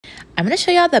I'm going to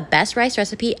show y'all the best rice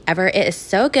recipe ever. It is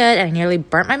so good and I nearly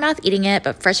burnt my mouth eating it.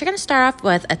 But first you're going to start off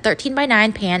with a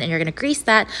 13x9 pan and you're going to grease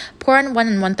that. Pour in 1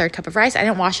 1/3 cup of rice. I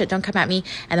didn't wash it, don't come at me.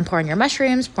 And then pour in your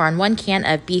mushrooms. Pour in 1 can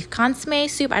of beef consomme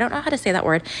soup. I don't know how to say that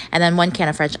word. And then 1 can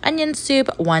of French onion soup,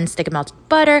 1 stick of melted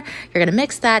butter. You're going to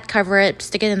mix that, cover it,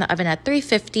 stick it in the oven at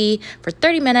 350 for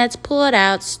 30 minutes. Pull it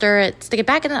out, stir it, stick it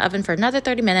back in the oven for another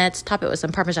 30 minutes. Top it with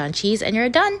some Parmesan cheese and you're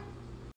done.